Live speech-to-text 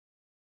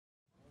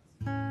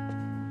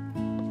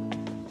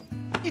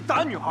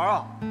打女孩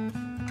啊！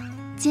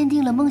坚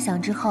定了梦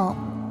想之后，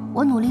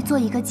我努力做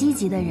一个积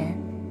极的人，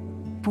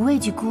不畏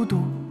惧孤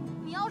独，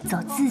走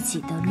自己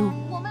的路。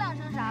我们俩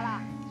成啥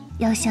了？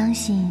要相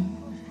信，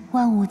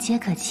万物皆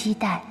可期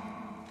待。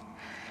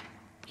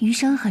余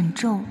生很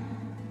重，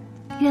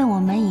愿我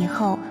们以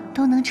后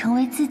都能成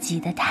为自己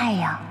的太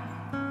阳，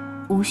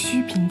无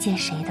需凭借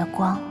谁的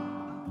光。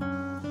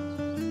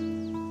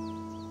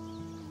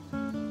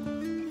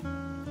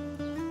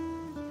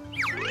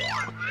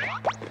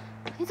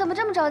你怎么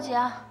这么着急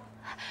啊？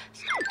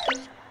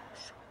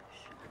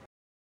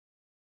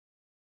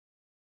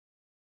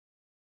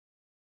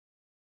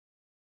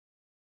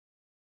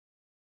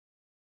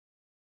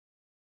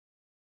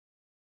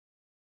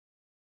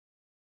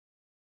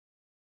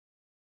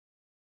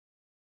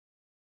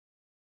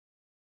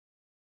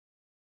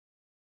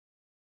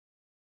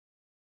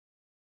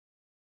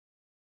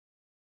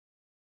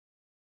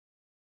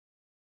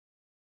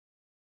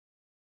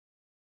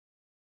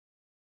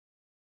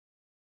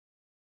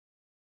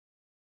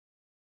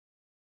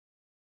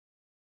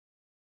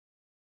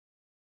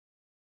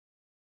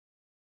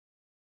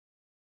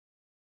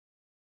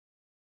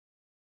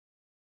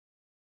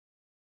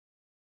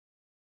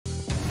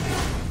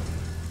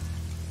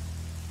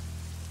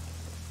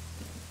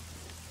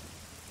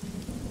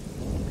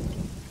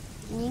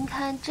您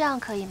看这样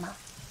可以吗？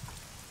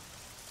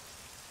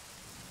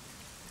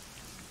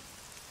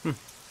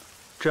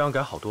这样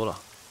改好多了。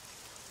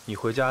你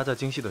回家再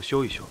精细的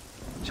修一修。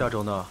下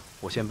周呢，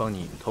我先帮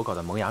你投稿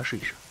的萌芽试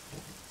一试。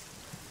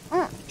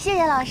谢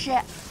谢老师。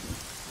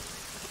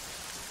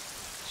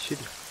7点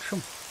这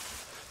么晚，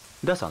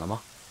你带伞了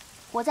吗？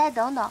我再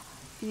等等，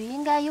雨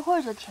应该一会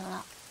儿就停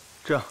了。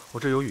这样，我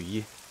这有雨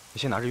衣，你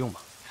先拿着用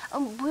吧。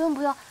不用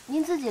不用，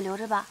您自己留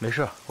着吧。没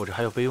事，我这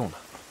还有备用的，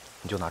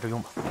你就拿着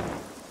用吧。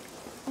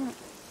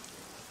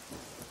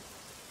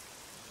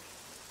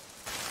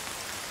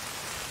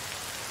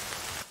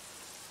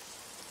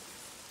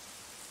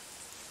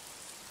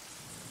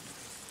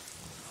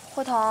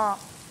慧彤，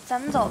咱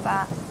们走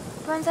吧，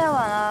不然再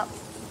晚了，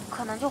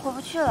可能就回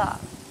不去了。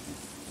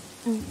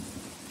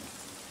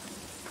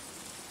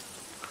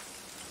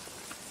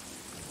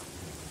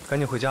赶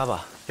紧回家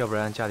吧，要不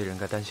然家里人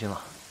该担心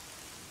了。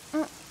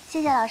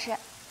谢谢老师。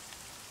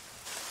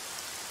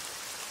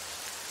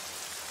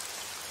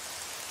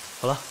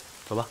好了，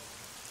走吧。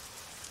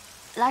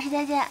老师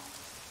再见。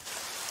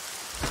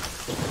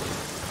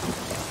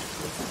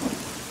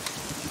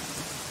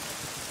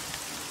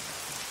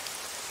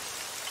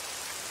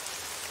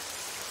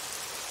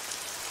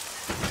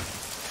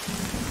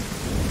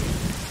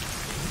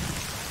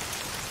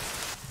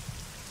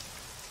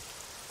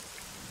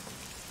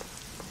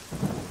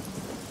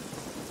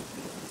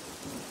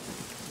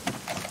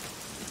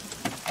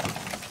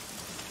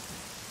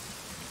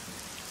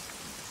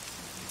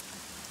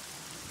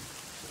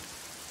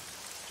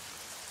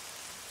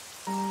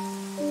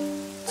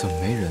怎么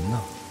没人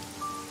呢？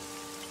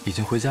已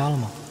经回家了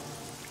吗？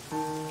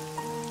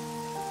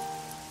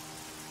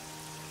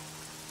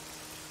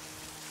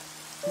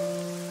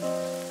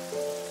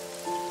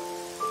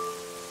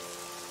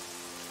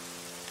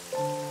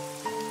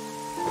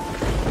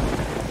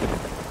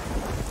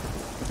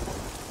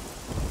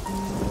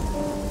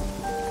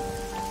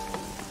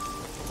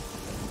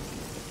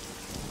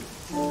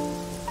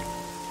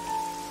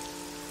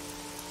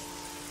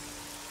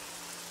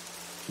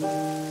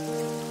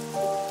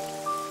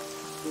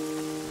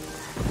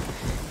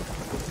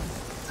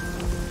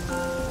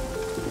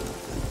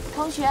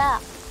同学，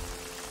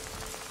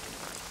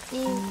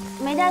你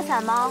没带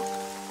伞吗？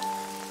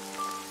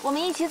我们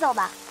一起走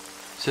吧。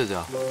谢谢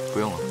啊，不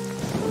用了。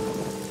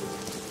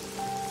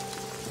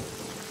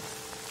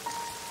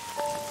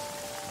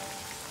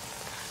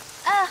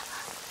哎，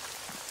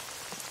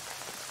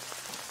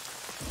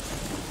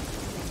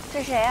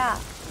这谁呀？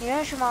你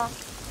认识吗？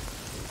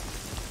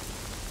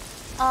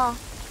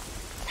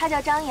他叫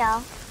张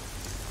扬，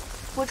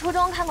我初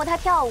中看过他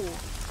跳舞。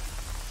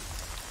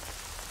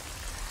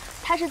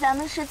他是咱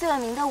们市最有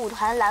名的舞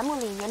团栏目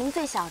里年龄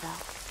最小的。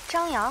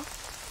张扬。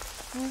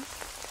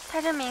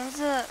他这名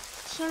字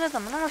听着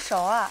怎么那么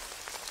熟啊？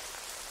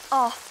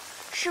哦，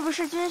是不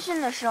是军训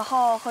的时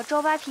候和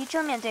周扒皮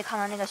正面对抗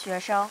的那个学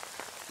生？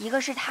一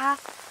个是他，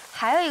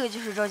还有一个就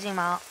是周静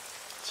芒。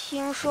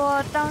听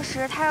说当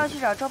时他要去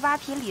找周扒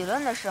皮理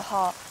论的时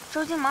候，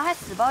周静芒还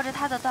死抱着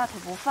他的大腿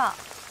不放。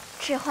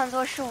这换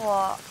作是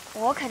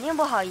我肯定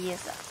不好意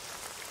思。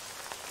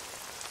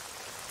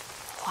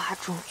哗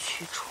众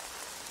取宠。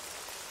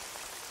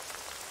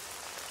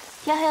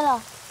天黑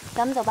了，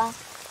咱们走吧。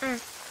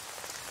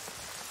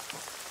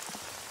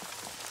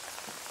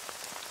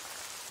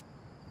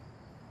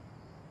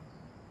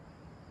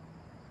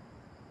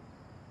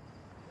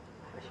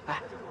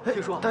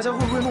听说大家会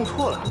不会弄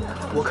错了？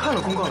我看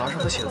了公告栏上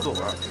他写的作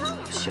文，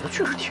写的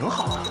确实挺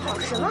好的。好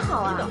什么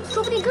好啊？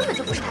说不定根本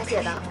就不是他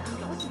写的。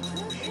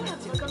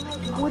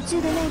我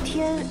记得那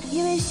天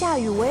因为下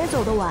雨，我也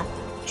走得晚，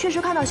确实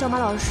看到小马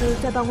老师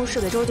在办公室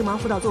给周静芒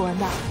辅导作文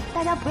的，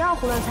大家不要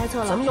胡乱猜测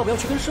了。咱们要不要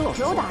去跟申老师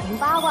说？有打听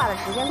八卦的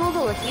时间，多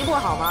做个题不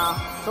好吗？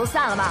都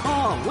散了吧。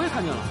啊，我也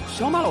看见了，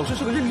小马老师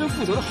是个认真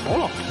负责的好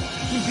老师，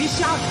你别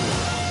瞎说。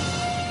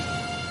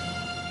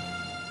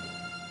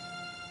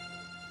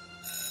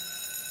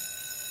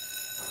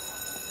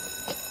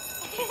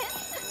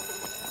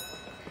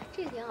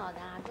这挺好的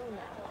啊，重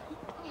的。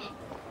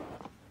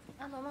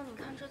农农，你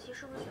看这题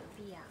是不是选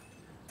B 呀？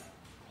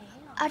没有。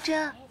阿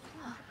珍，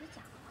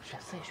选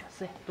C， 选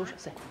C， 都选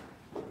C。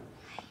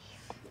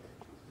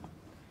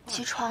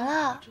起床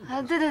了。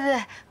啊，对对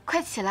对，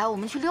快起来，我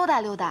们去溜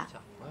达溜达。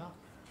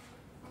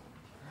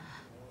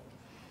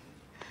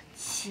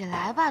起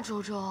来吧，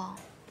周周，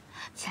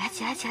起来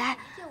起来起来。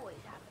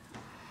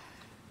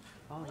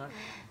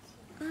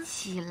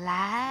起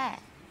来！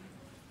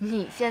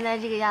你现在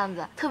这个样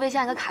子，特别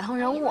像一个卡通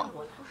人物。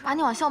把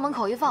你往校门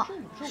口一放，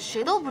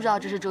谁都不知道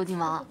这是周静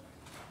王，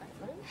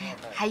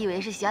还以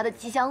为是学校的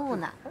吉祥物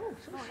呢。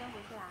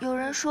有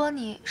人说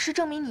你是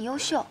证明你优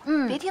秀，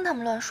别听他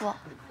们乱说。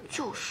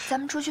就是，咱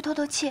们出去透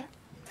透气。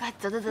哎，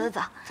走走走走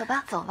走，走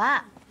吧走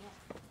吧。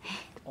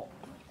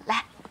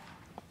来，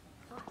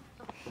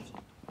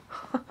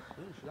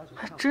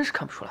还真是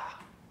看不出来啊。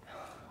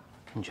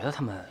你觉得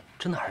他们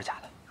真的还是假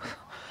的？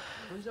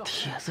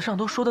帖子上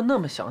都说的那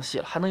么详细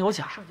了，还能有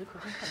假？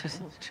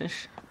真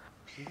是。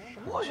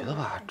我觉得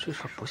吧，这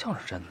事儿不像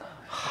是真的。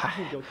嗨，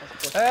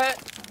哎，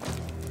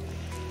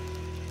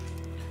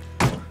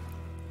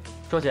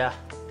周姐，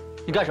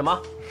你干什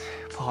么？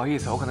不好意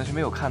思，我可能是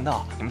没有看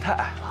到，你们太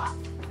矮了。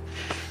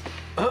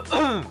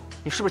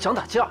你是不是想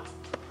打架？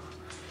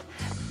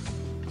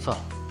算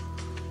了，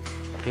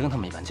别跟他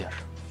们一般见识。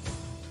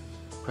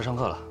快上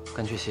课了，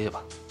赶紧去歇歇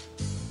吧。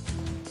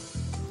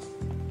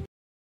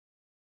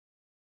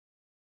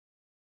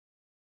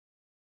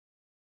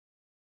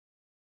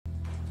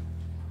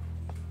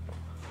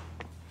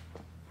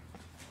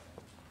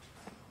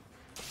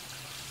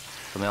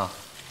怎么样，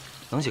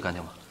能洗干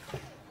净吗？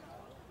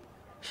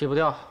洗不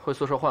掉，回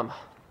宿舍换吧。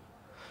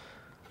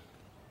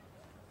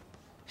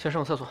先上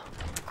个厕所。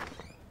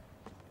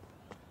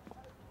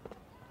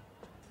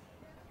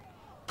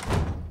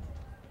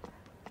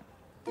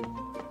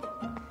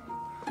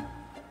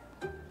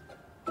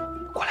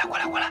过来，过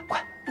来，过来，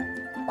快，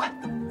快！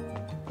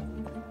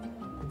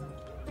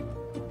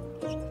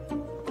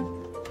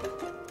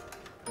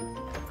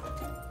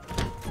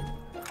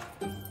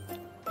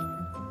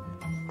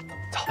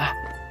走吧。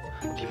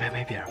里面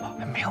没别人吧？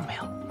没有，没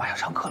有，马上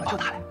上课了，就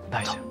他俩。那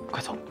也行，快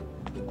走。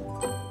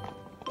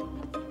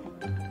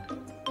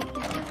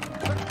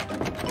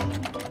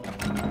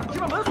先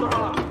把门锁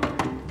上了。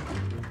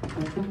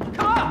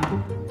开门！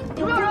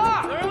有没有人？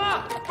有人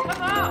吗？开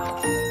门！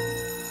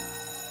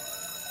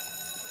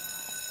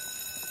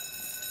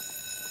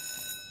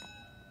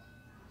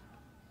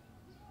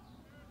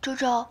周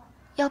周，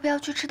要不要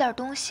去吃点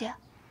东西？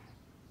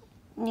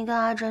你跟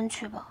阿珍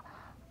去吧，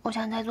我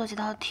想再做几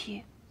道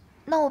题。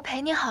那我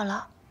陪你好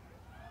了。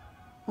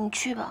你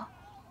去吧，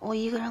我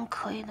一个人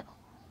可以的。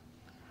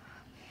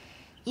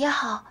也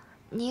好，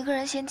你一个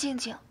人先静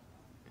静。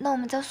那我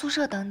们在宿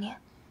舍等你。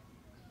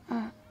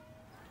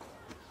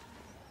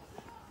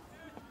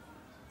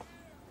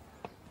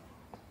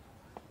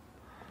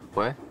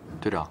喂，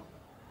队长，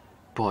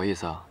不好意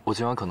思啊，我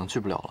今晚可能去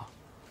不了了，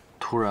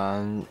突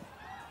然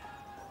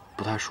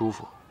不太舒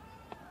服。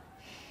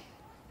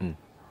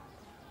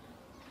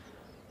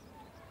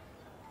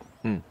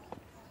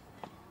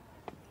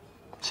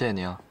谢谢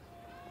您啊。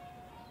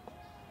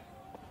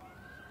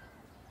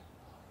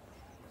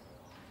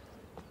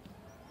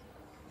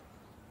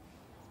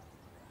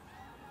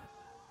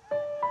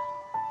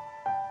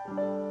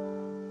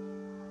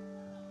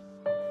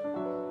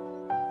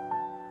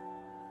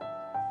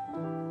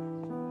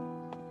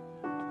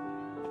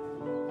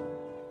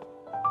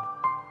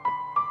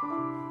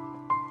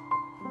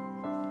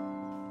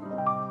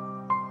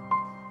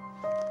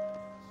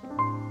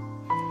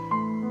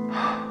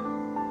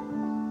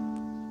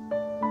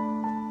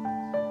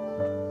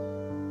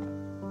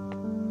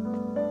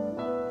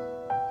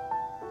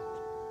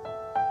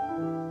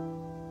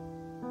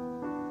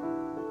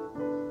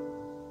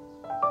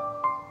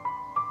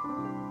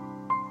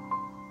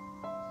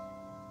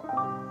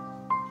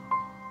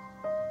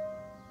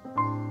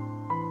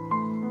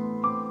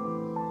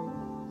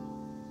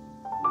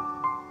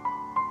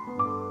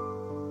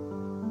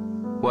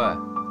喂。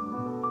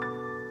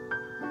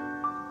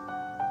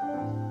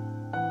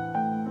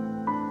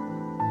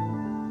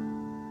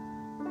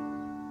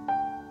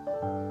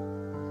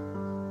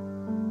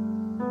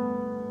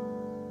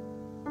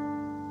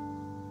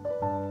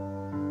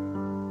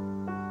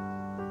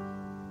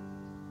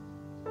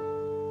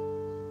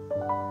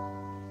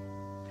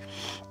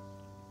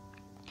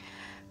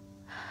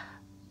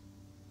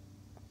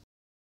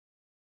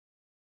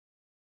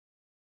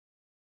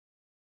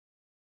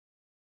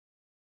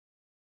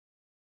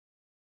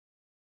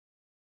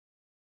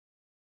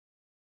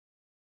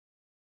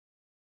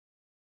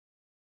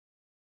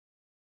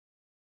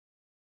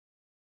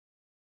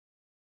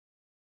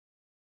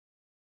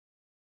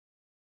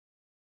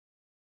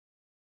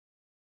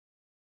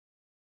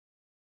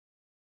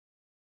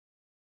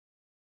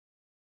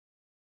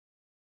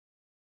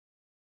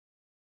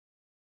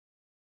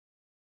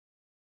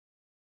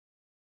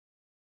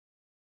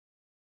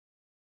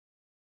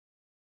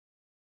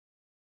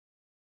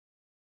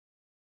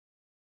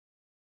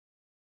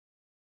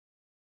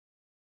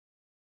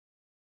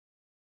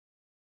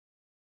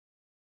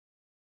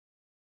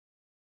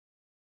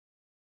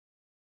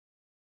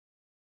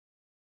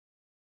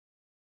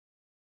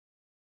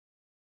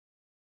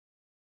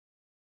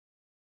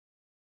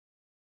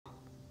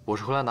我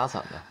是回来拿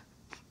伞的。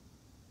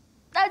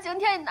大晴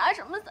天你拿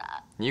什么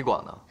伞？你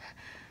管呢？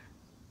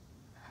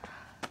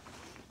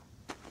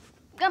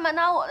干嘛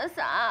拿我的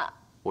伞？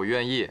我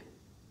愿意。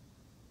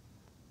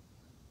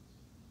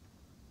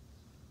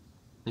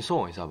你送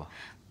我一下吧。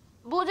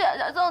不去，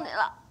就送你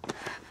了。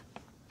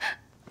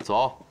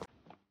走。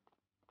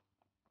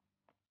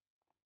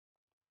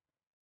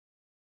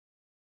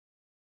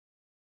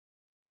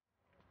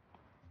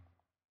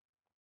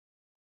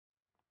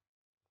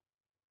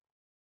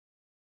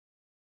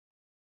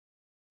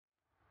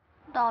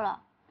到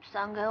了，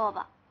伞给我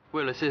吧。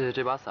为了谢谢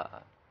这把伞，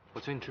我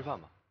请你吃饭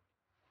吧。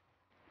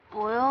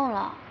不用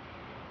了。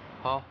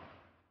好，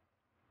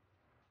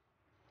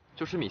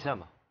就吃米线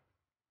吧。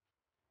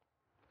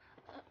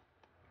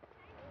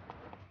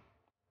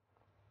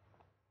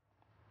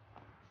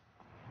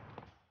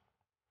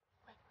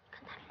喂，你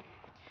看他俩，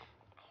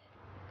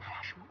他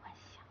俩什么关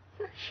系啊？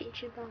那谁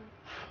知道呢？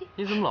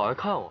你怎么老爱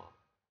看我？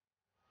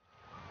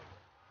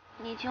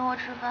你请我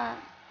吃饭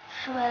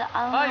是为了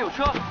安慰我。哎，有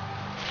车！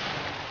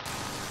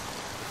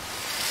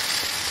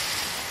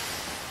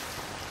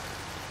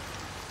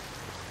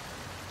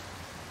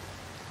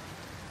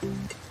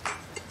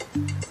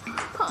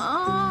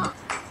啊！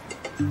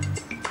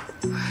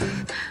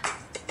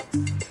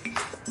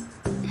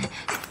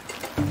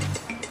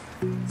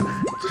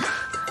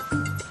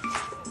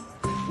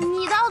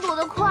你倒躲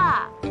得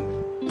快。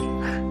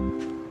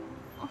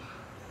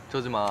周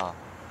金芒，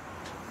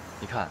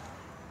你看，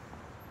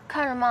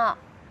看什么？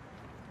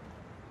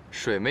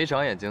水没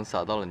长眼睛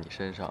洒到了你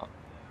身上，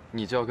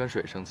你就要跟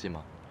水生气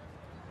吗？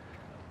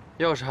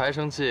要是还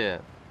生气，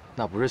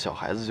那不是小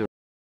孩子就……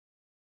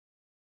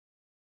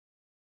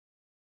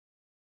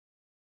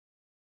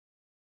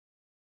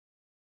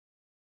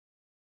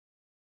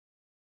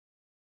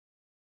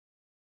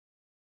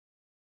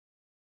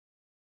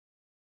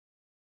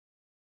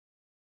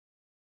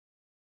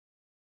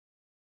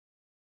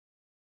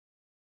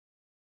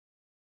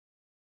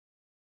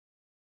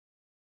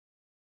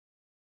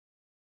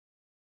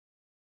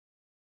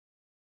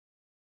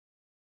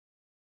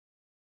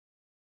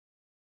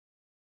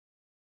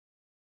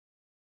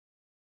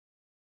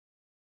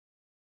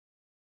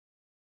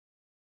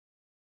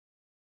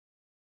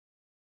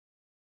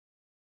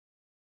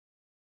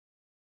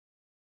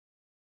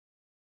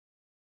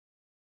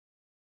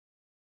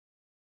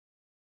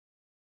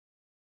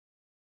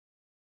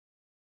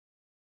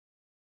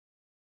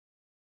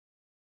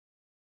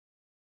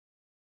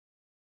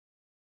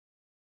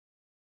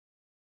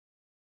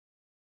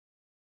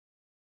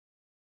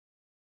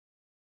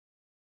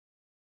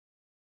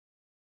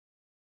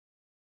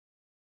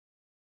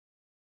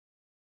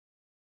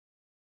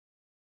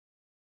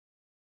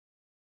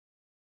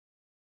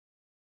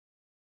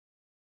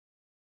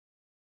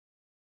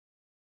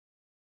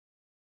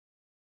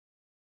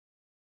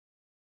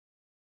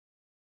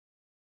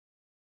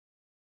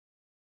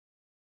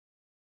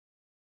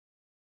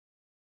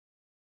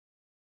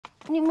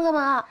你们干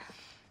嘛？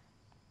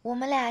我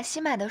们俩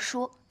新买的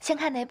书，先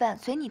看哪本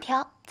随你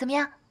挑，怎么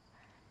样？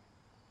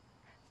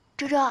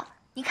周周，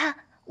你看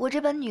我这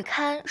本女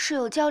刊是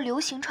有教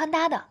流行穿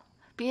搭的。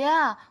别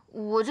啊，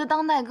我这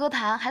当代歌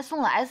坛还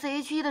送了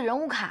SH.E 的人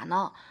物卡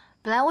呢。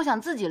本来我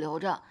想自己留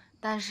着，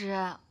但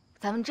是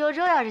咱们周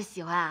周要是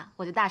喜欢啊，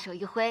我就大手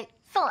一挥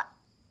送了。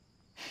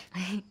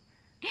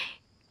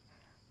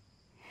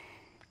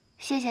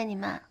谢谢你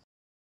们。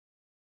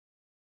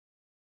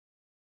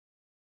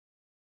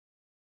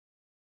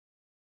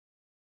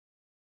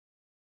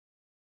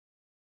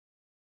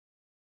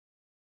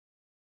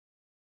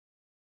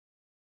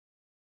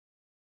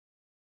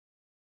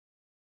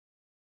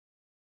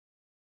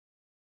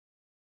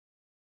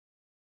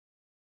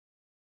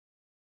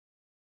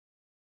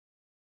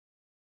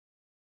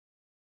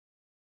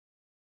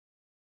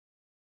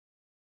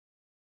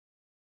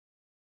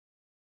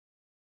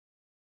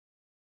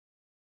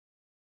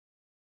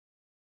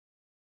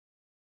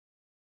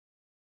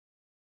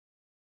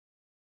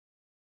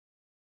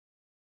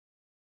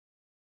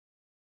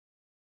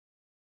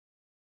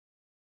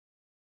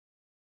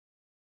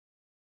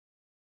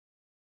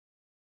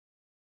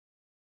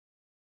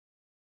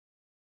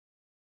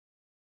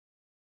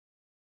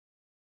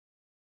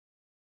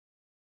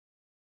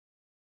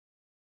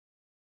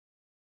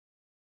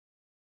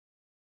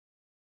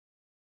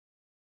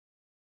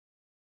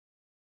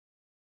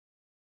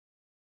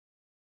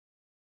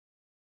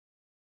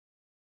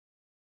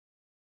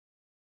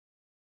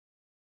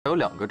还有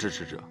2个支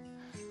持者，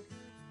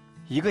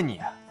一个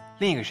你，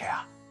另一个谁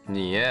啊？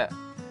你，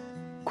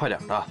快点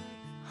的。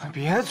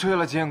别催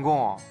了，监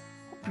工，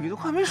我笔都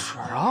快没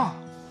水了。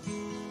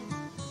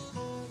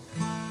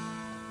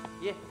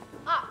1、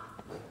2，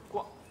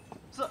过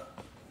，4、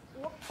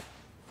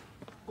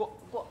5，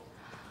过。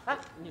哎，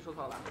你说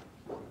错了吧？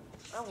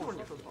哎，就是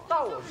你说错了。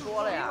到我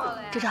说了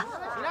呀。周周，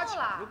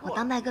我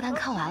当代歌坛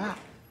看完了，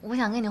我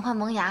想跟你换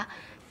萌芽，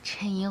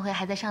趁银辉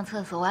还在上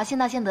厕所，我要先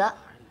到先得。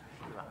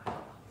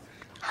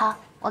好，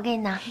我给你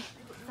拿。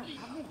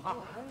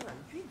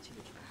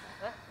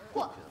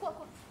过。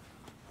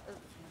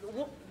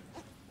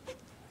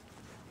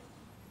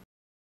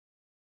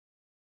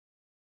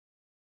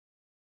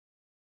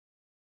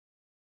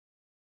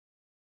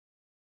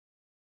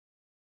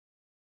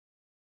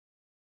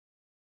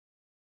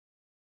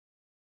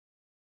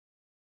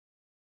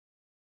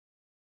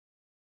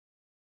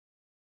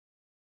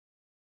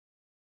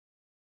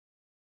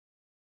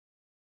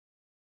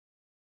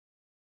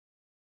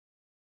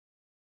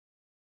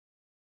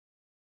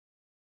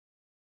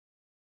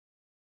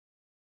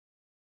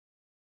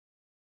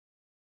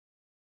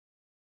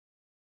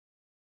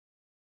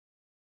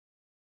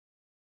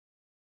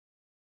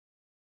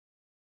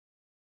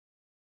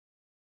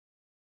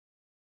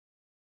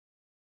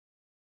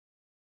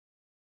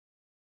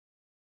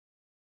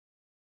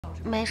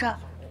没事儿，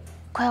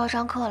快要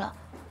上课了，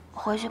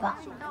回去吧。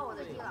到我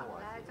的地了，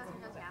来叫钱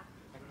叫钱，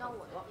到我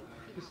的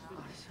地。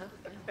行，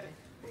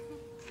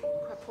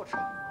快破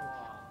产了。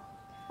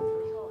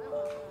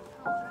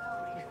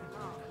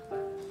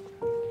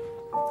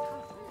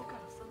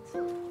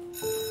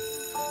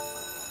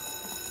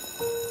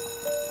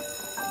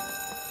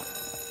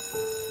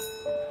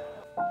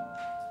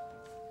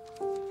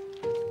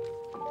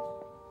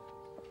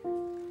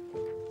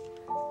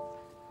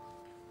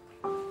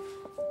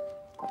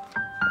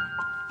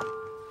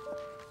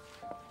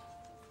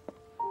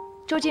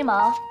 周金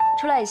芒，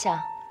出来一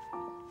下。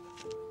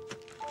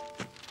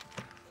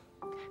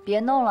别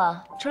弄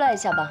了，出来一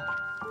下吧。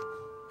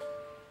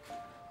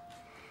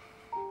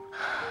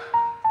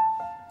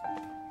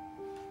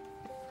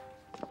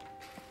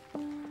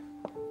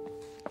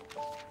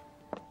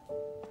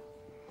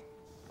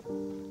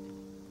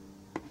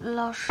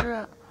老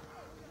师，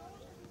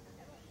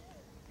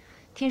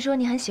听说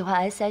你很喜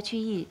欢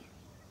SHE，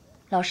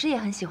 老师也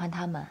很喜欢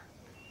他们，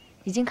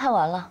已经看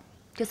完了，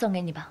就送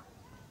给你吧。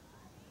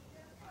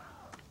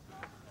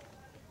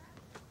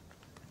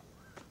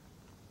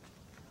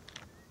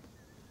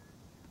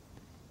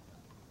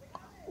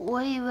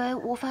 我以为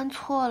我犯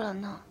错了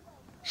呢。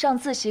上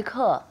自习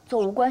课做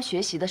无关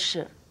学习的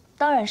事，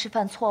当然是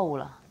犯错误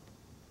了。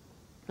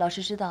老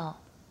师知道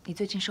你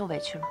最近受委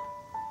屈了。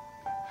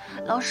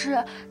老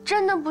师，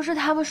真的不是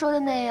他们说的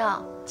那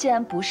样。既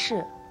然不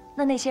是，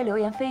那些流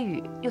言蜚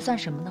语又算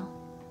什么呢？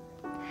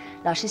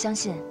老师相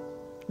信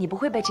你不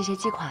会被这些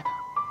击垮的。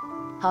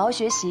好好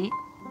学习，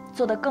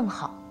做得更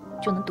好，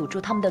就能堵住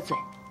他们的嘴。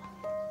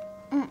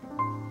嗯。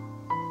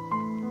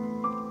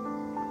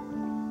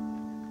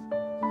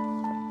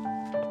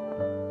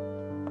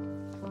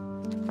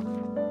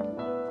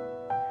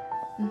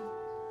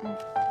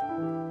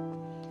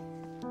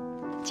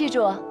 记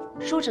住，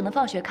书只能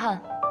放学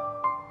看。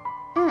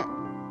嗯。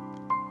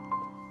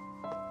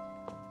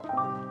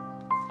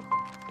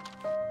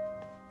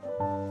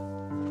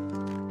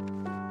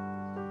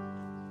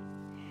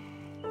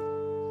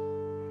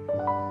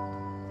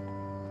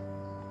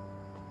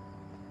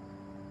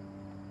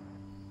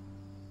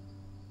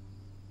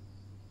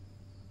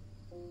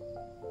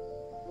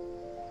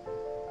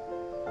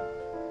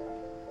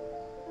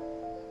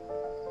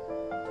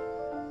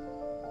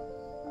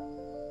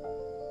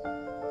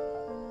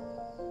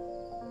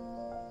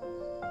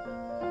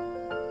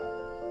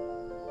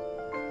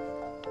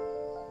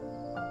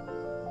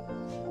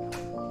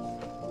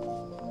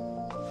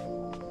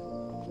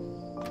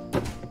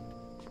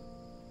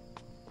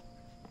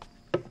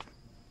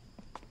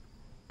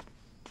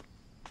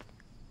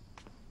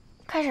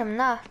看什么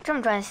呢？这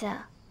么专心？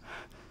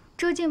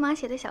周静芒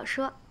写的小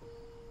说。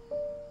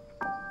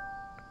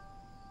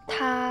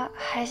他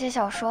还写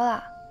小说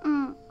了？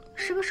嗯，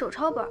是个手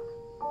抄本，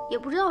也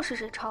不知道是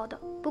谁抄的，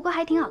不过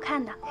还挺好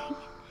看的，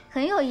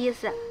很有意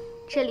思。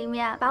这里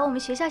面把我们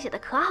学校写的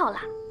可好了。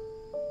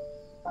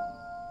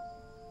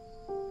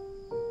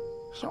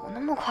有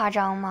那么夸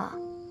张吗？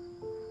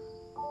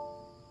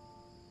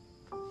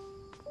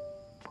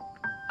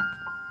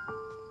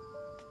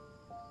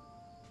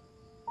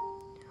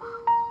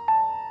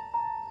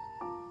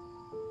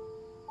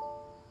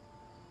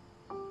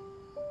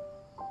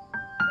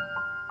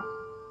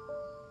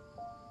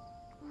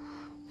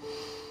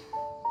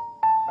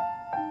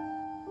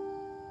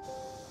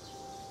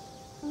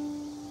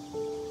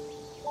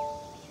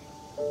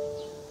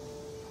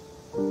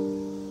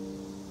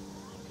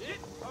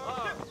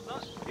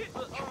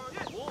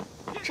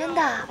 真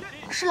的，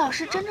是老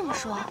师真这么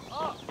说。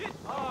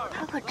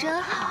他可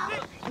真好，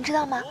你知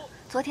道吗？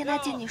昨天他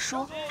借你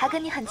书，还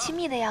跟你很亲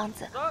密的样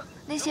子，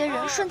那些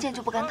人瞬间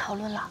就不敢讨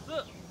论了。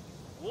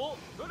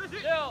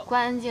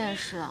关键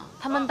是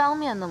他们当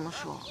面那么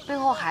说，背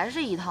后还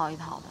是一套一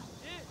套的。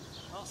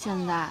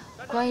现在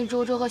关于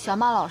周周和小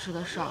马老师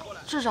的事儿，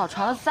至少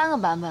传了3个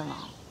版本了。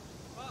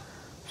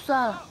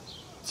算了，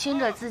清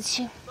者自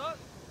清。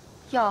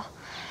哟，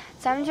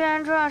咱们居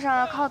然追上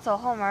了靠走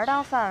后门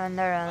当饭碗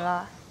的人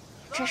了。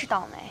 真是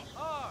倒霉！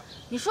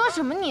你说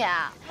什么你？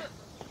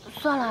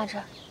算了，阿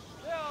珍，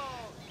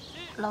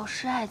老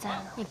师还在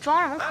呢。你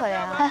装什么可怜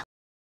啊？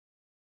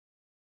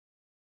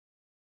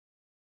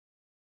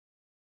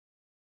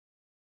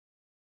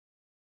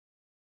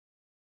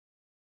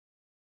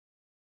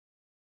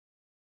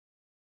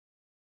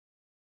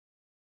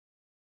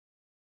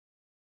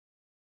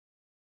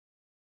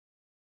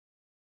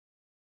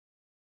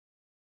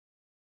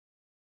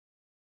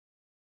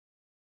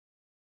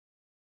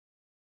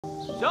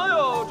向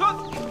右转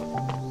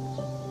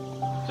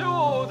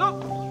，15走。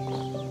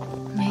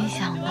没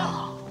想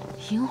到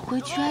银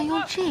回居然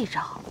用这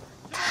招，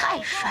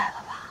太帅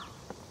了吧！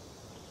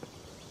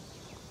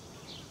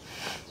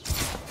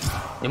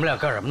你们俩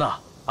干什么呢？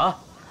啊！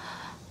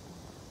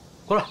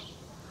过来。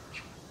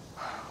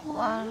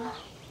完了。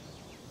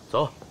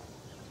走。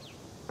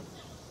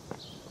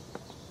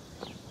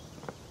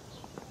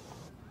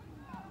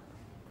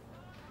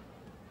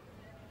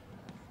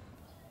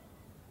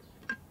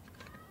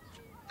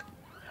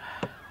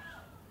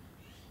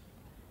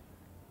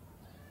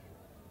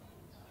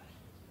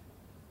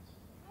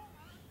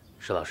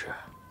石老师，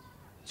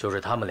就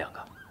是他们两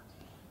个，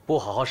不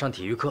好好上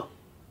体育课，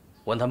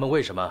问他们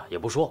为什么也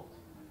不说。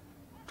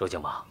周静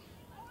芒，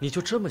你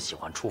就这么喜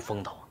欢出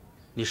风头？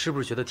你是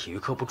不是觉得体育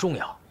课不重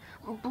要？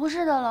不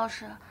是的，老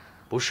师。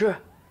不是，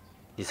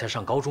你才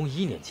上高中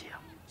1年级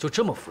啊，就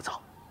这么浮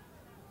躁，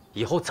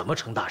以后怎么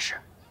成大事？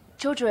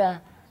周主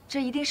任，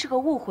这一定是个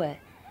误会。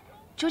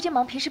周金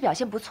芒平时表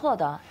现不错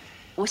的，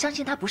我相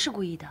信他不是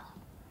故意的。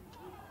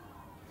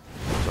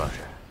周老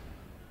师，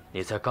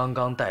你才刚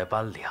刚带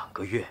班2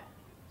个月，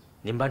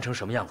您班成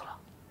什么样子了？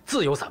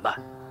自由散漫，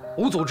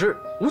无组织，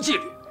无纪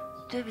律。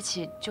对不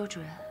起，周主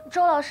任。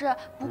周老师，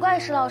不怪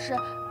石老师，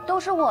都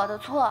是我的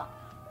错，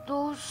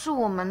都是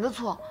我们的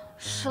错。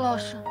石老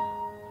师，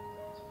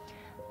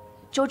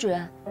周主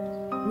任，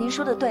您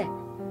说的对，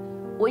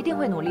我一定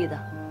会努力的。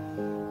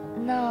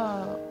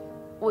那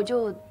我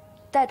就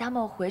带他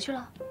们回去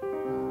了。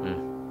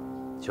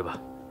去吧。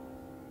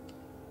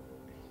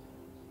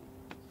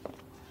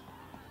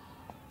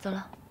走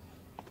了。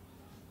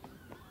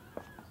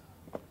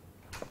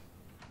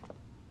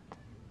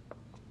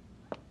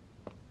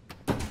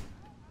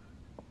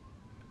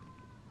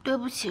对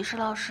不起，石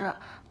老师，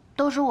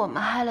都是我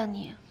们害了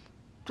你。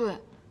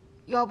对，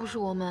要不是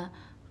我们，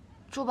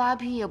周扒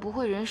皮也不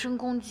会人身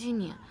攻击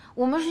你。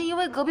我们是因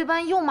为隔壁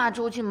班又骂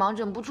周静芒，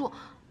忍不住。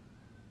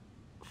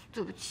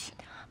对不起。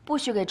不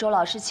许给周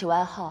老师起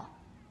外号，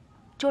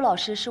周老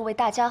师是为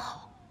大家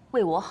好，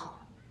为我好。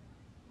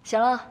行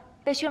了，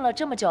被训了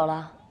这么久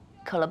了，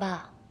渴了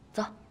吧？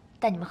走，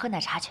带你们喝奶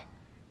茶去。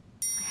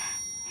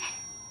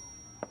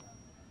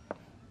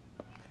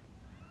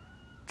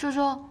周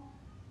周，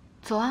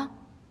走啊！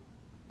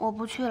我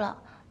不去了，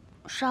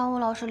上午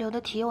老师留的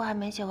题我还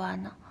没写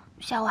完呢，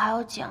下午还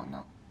要讲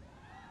呢。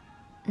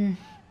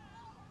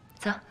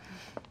走。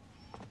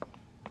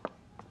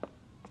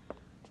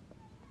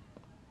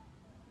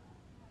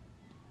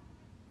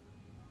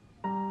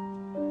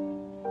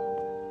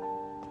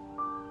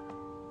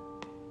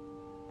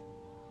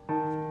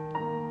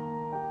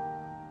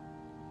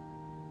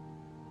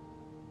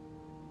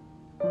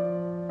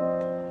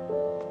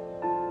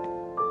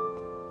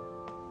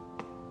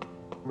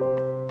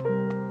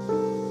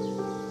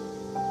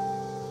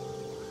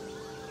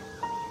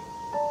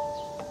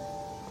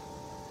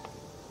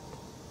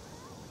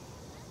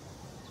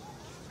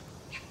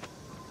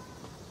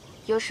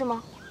有事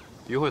吗？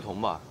于慧彤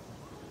吧，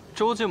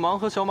周静芒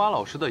和小马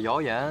老师的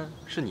谣言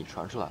是你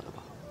传出来的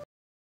吧？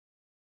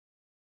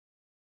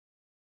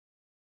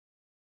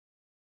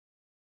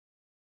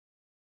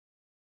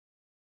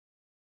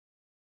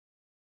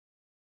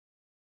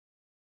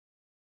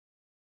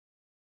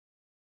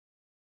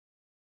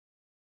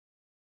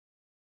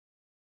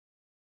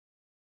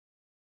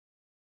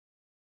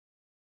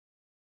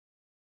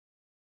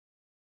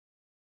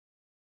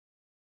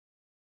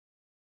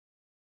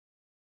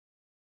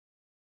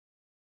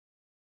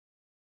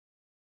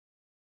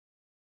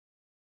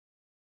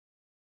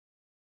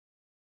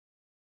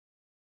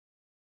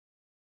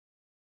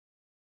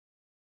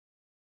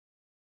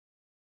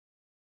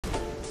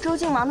周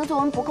静芒的作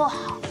文不够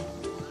好，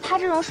他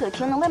这种水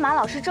平能被马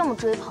老师这么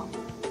追捧，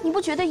你不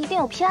觉得一定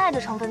有偏爱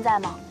的成分在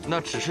吗？那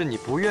只是你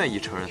不愿意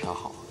承认他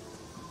好。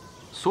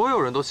所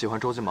有人都喜欢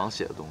周静芒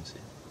写的东西。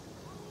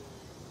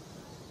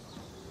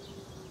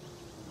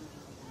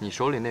你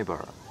手里那本，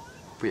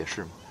不也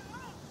是吗？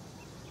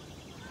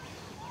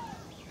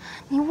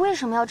你为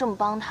什么要这么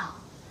帮他？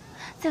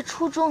在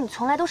初中，你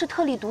从来都是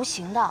特立独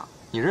行的。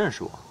你认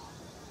识我？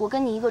我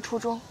跟你一个初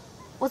中，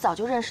我早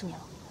就认识你了。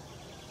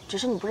只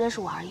是你不认识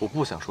我而已。我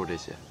不想说这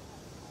些，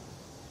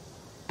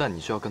但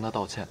你需要跟他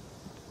道歉。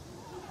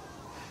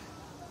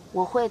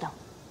我会的，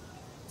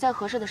在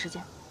合适的时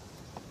间。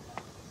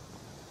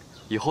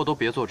以后都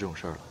别做这种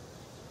事儿了。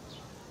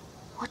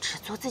我只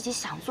做自己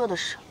想做的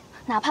事，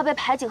哪怕被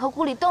排挤和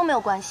孤立都没有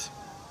关系。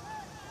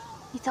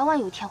你早晚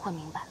有一天会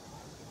明白，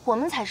我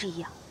们才是一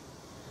样，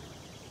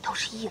都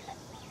是异类。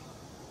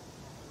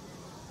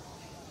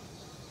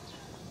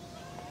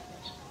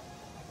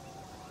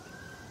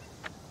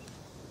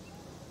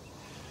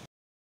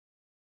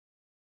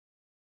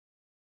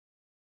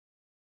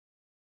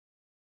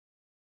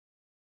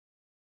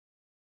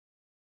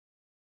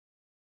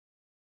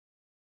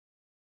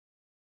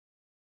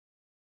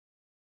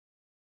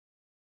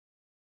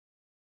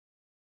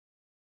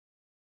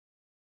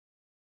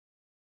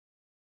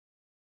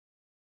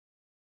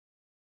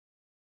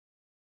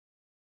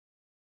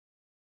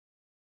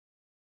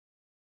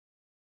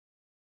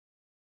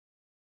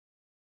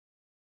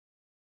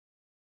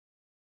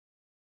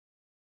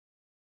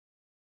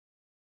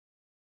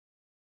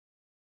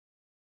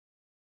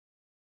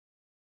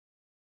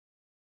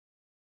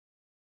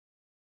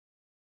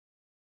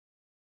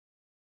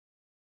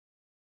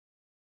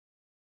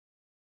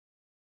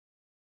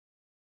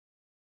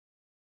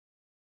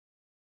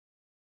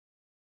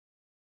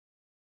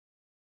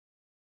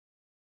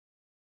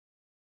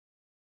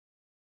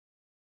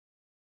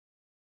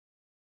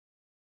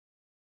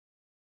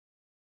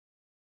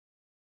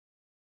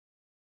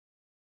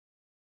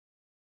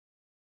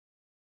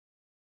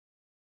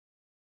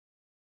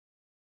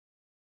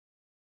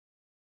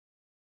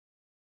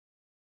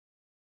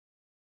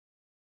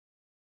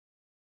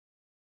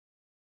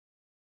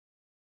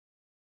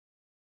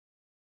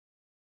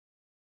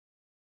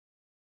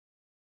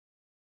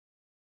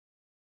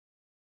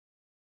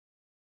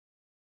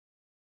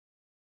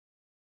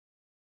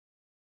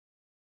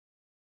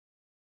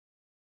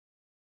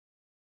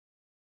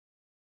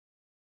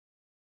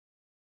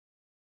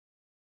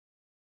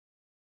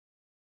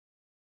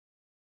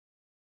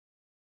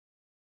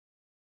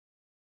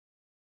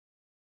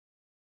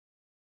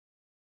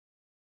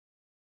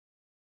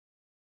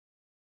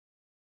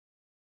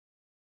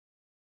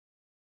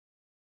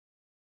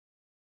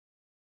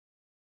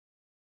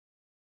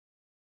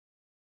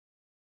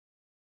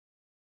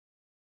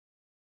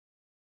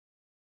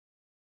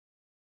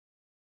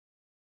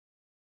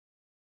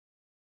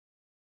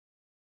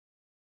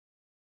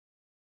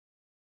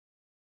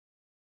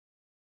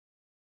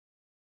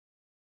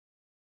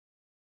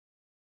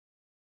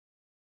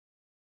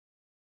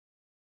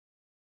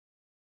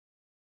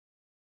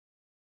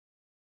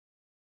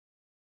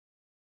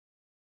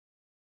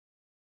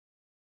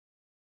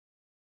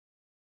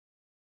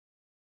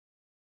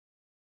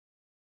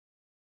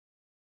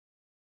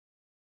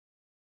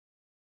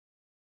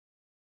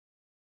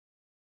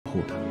护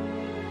的。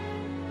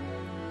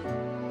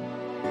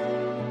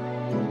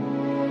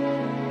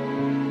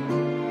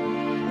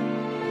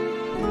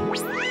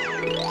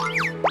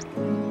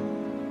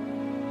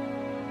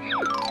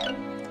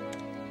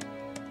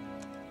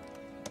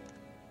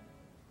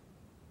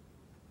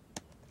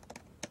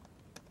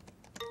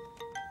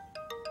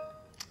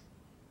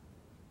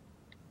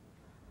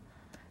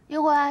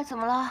幽乖，怎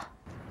么了？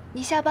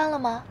你下班了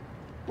吗？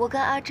我跟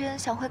阿珍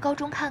想回高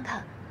中看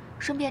看，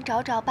顺便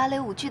找找芭蕾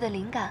舞剧的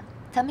灵感，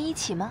咱们一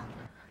起吗？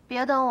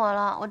别等我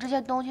了，我这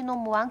些东西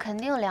弄不完，肯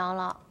定凉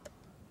了。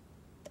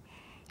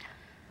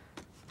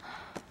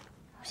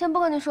先不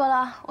跟你说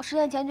了，我10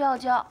点前就要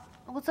交，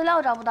我资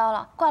料找不到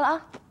了，挂了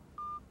啊。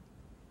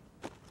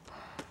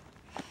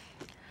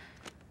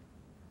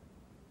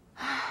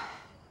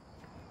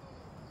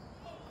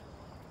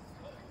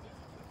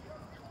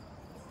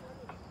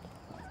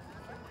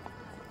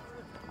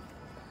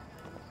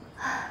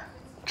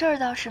这儿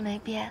倒是没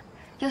变，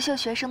优秀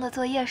学生的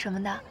作业什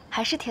么的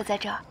还是贴在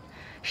这儿。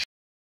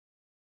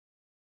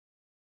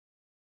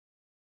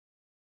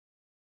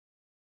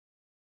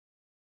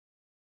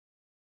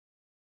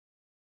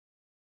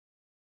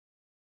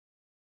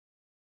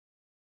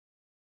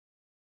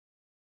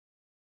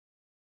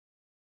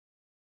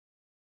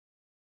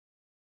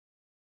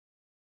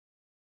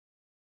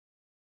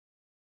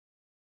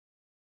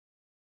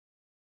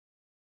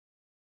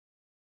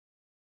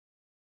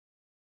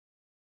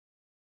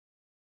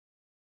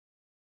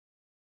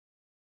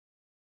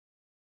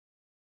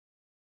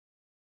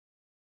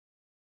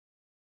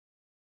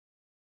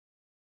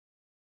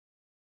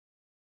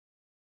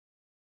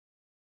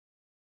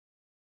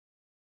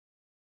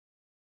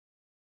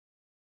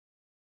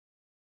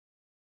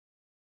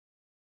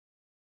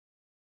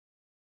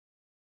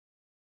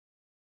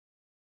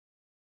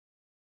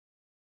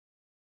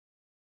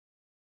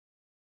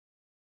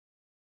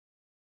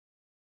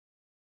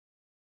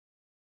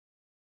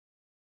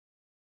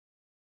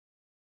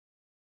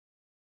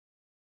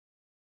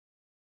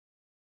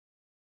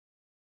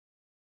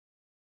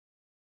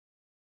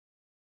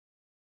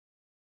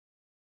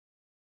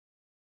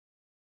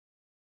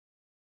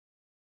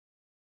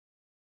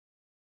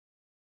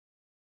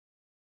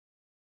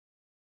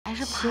还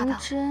是怕的。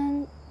秦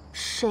真、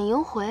沈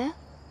迎回、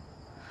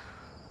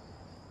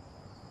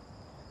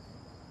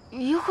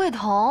于慧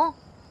彤，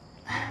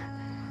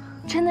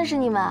真的是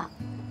你们？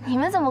你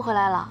们怎么回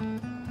来了？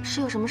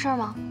是有什么事儿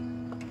吗？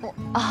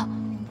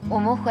我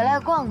们回来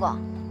逛逛。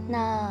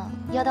那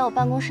要到我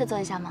办公室坐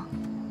一下吗？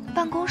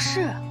办公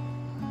室？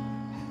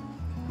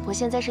我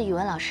现在是语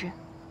文老师。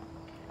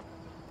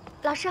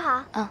老师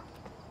好。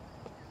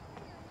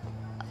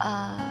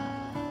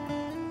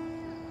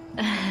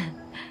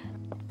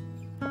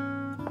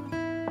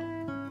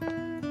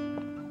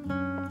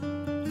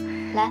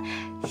来，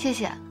谢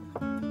谢。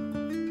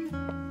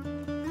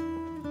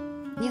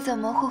你怎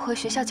么会回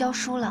学校教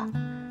书了？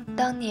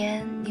当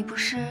年你不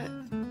是……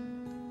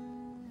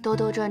兜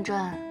兜转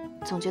转，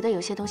总觉得有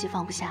些东西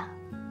放不下，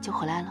就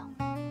回来了。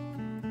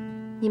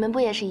你们不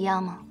也是一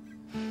样吗？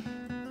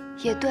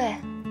也对，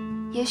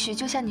也许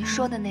就像你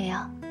说的那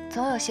样，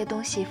总有些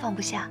东西放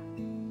不下。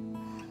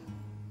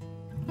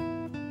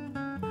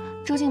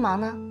周静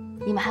芒呢？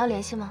你们还有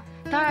联系吗？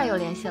当然有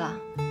联系了。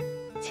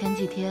前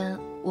几天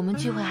我们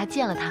聚会还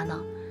见了他呢。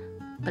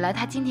本来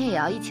他今天也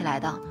要一起来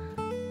的，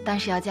但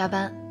是要加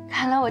班。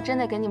看来我真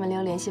得给你们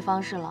留联系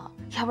方式了，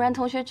要不然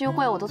同学聚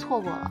会我都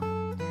错过了。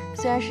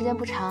虽然时间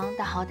不长，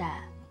但好歹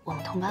我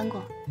们同班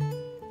过。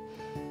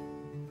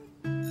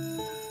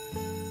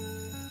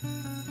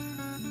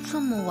这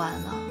么晚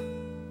了，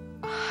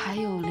还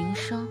有铃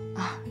声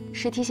啊？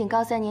是提醒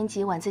高3年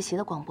级晚自习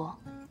的广播。